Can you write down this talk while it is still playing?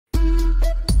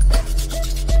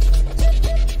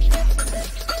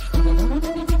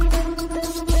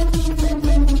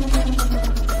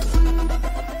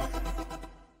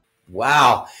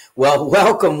Wow. Well,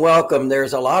 welcome.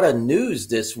 There's a lot of news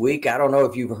this week. I don't know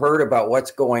if you've heard about what's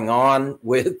going on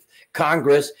with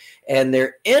Congress and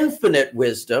their infinite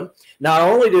wisdom. Not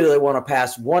only do they want to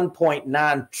pass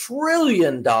 $1.9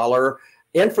 trillion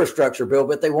infrastructure bill,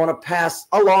 but they want to pass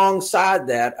alongside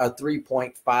that a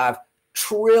 $3.5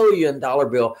 trillion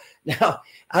bill. Now,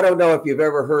 I don't know if you've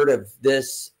ever heard of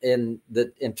this in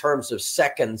terms of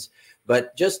seconds,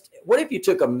 but just what if you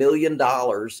took $1 million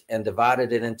and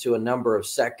divided it into a number of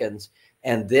seconds,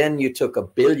 and then you took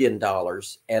 $1 billion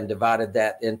and divided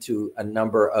that into a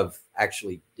number of,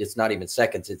 actually, it's not even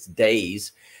seconds, it's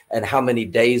days. And how many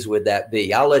days would that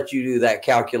be? I'll let you do that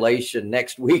calculation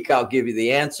next week. I'll give you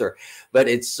the answer. But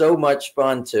it's so much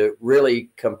fun to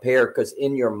really compare, because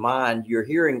in your mind, you're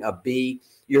hearing a B,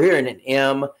 you're hearing an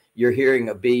M, you're hearing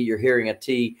a B, you're hearing a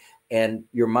T, and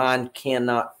your mind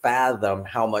cannot fathom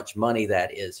how much money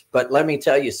that is. But let me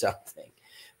tell you something.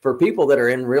 For people that are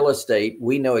in real estate,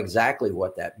 we know exactly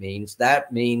what that means.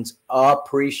 That means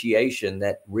appreciation,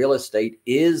 that real estate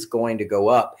is going to go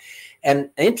up. And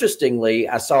interestingly,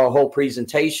 I saw a whole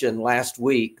presentation last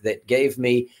week that gave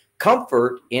me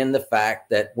comfort in the fact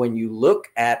that when you look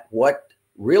at what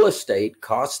real estate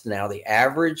costs now, the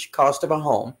average cost of a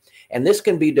home, and this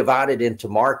can be divided into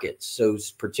markets,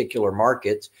 those particular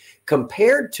markets,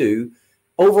 compared to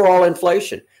overall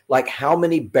inflation, like how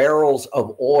many barrels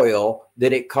of oil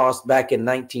did it cost back in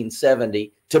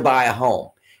 1970 to buy a home?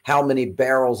 How many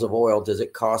barrels of oil does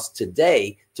it cost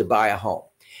today to buy a home?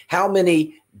 How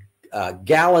many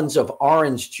gallons of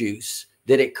orange juice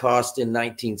did it cost in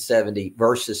 1970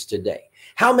 versus today?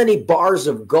 How many bars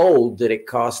of gold did it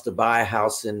cost to buy a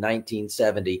house in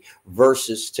 1970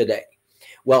 versus today?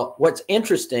 Well, what's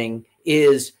interesting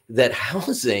is that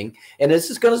housing, and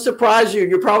this is going to surprise you, and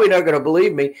you're probably not going to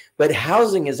believe me, but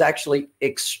housing is actually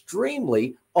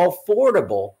extremely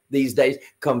affordable these days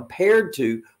compared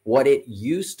to what it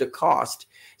used to cost.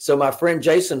 So my friend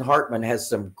Jason Hartman has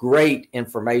some great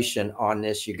information on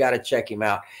this. You got to check him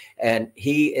out. And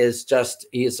he is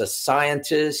a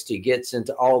scientist. He gets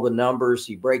into all the numbers.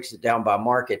 He breaks it down by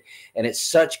market, and it's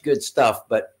such good stuff.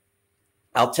 But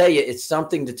I'll tell you, it's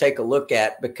something to take a look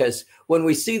at, because when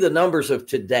we see the numbers of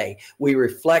today, we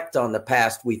reflect on the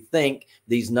past. We think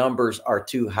these numbers are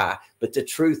too high, but the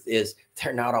truth is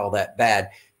they're not all that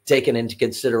bad, taking into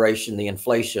consideration the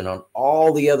inflation on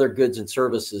all the other goods and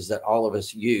services that all of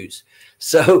us use.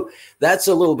 So that's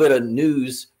a little bit of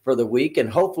news for the week, and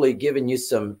hopefully giving you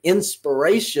some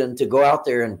inspiration to go out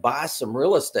there and buy some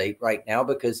real estate right now,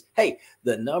 because, hey,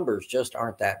 the numbers just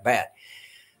aren't that bad.